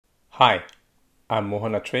Hi, I'm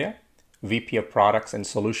Mohan Atreya, VP of Products and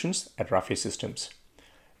Solutions at Rafay Systems.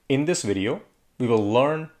 In this video, we will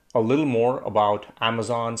learn a little more about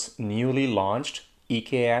Amazon's newly launched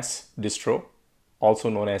EKS distro, also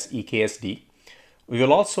known as EKS-D. We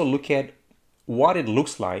will also look at what it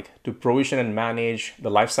looks like to provision and manage the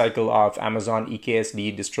lifecycle of Amazon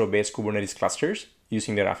EKS-D distro-based Kubernetes clusters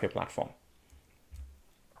using the Rafay platform.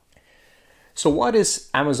 So what is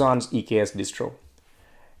Amazon's EKS distro?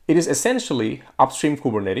 It is essentially upstream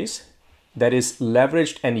Kubernetes that is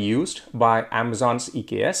leveraged and used by Amazon's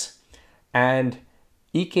EKS, and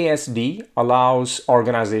EKS-D allows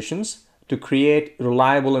organizations to create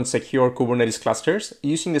reliable and secure Kubernetes clusters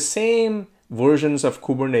using the same versions of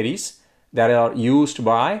Kubernetes that are used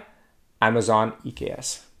by Amazon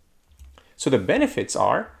EKS. So the benefits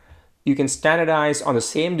are you can standardize on the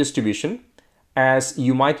same distribution as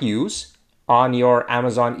you might use on your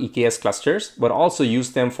Amazon EKS clusters, but also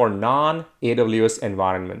use them for non-AWS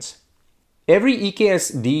environments. Every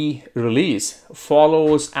EKS-D release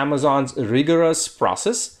follows Amazon's rigorous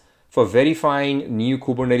process for verifying new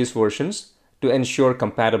Kubernetes versions to ensure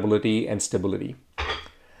compatibility and stability.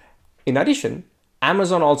 In addition,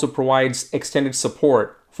 Amazon also provides extended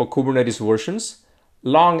support for Kubernetes versions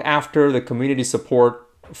long after the community support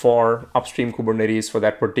for upstream Kubernetes for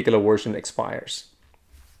that particular version expires.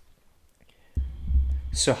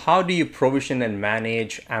 So how do you provision and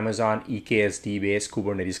manage Amazon EKS-D based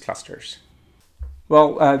Kubernetes clusters?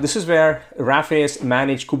 Well, this is where Rafay's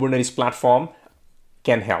Managed Kubernetes Platform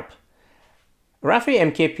can help. Rafay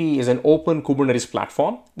MKP is an open Kubernetes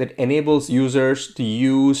platform that enables users to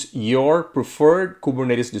use your preferred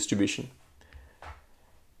Kubernetes distribution.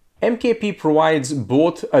 MKP provides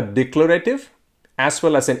both a declarative as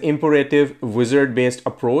well as an imperative wizard-based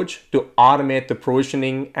approach to automate the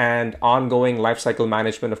provisioning and ongoing lifecycle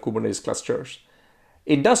management of Kubernetes clusters.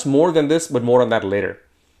 It does more than this, but more on that later.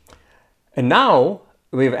 And now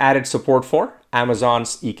we've added support for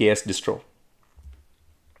Amazon's EKS distro.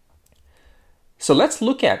 So let's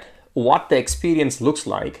look at what the experience looks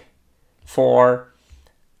like for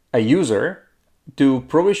a user to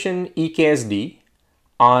provision EKS-D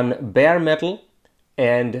on bare metal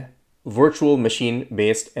and virtual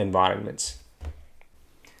machine-based environments.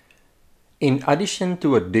 In addition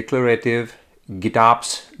to a declarative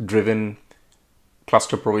GitOps-driven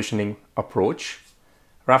cluster provisioning approach,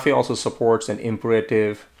 Rafay also supports an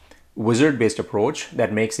imperative wizard-based approach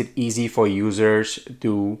that makes it easy for users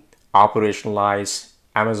to operationalize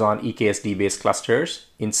Amazon EKS-D based clusters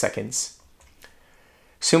in seconds.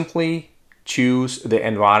 Simply choose the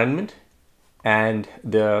environment and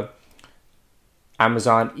the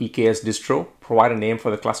Amazon EKS distro, provide a name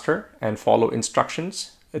for the cluster, and follow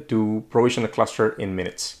instructions to provision the cluster in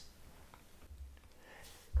minutes.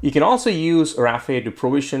 You can also use Rafay to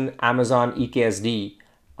provision Amazon EKS-D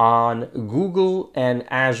on Google and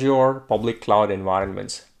Azure public cloud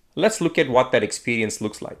environments. Let's look at what that experience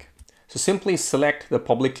looks like. So simply select the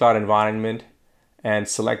public cloud environment and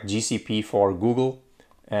select GCP for Google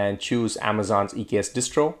and choose Amazon's EKS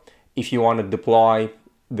distro. If you want to deploy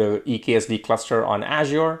the EKS-D cluster on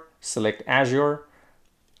Azure, select Azure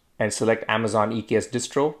and select Amazon EKS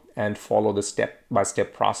distro and follow the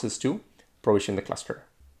step-by-step process to provision the cluster.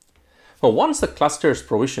 Well, once the cluster is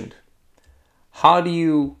provisioned, how do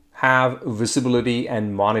you have visibility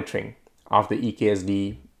and monitoring of the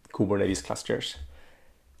EKS-D Kubernetes clusters?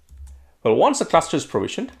 Well, once the cluster is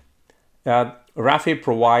provisioned, Rafay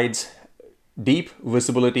provides deep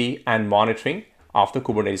visibility and monitoring of the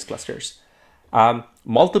Kubernetes clusters.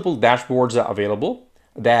 Multiple dashboards are available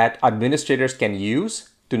that administrators can use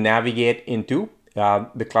to navigate into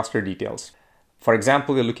the cluster details. For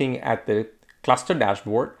example, we're looking at the cluster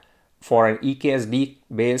dashboard for an EKS-D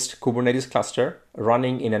based Kubernetes cluster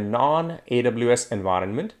running in a non-AWS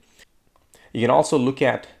environment. You can also look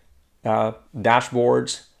at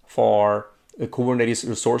dashboards for the Kubernetes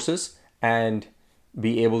resources and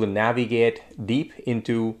be able to navigate deep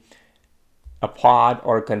into a pod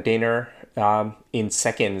or a container in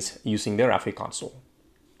seconds using the Rafay console.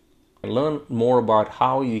 Learn more about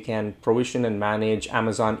how you can provision and manage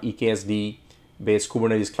Amazon EKS-D based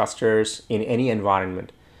Kubernetes clusters in any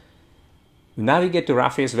environment. Navigate to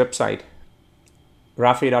Rafay's website,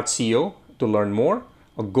 rafay.co, to learn more,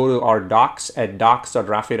 or go to our docs at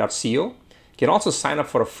docs.rafay.co. You can also sign up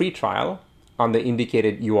for a free trial on the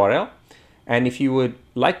indicated URL. And if you would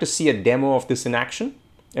like to see a demo of this in action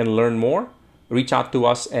and learn more, reach out to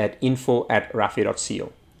us at info@rafay.co.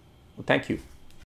 Well, thank you.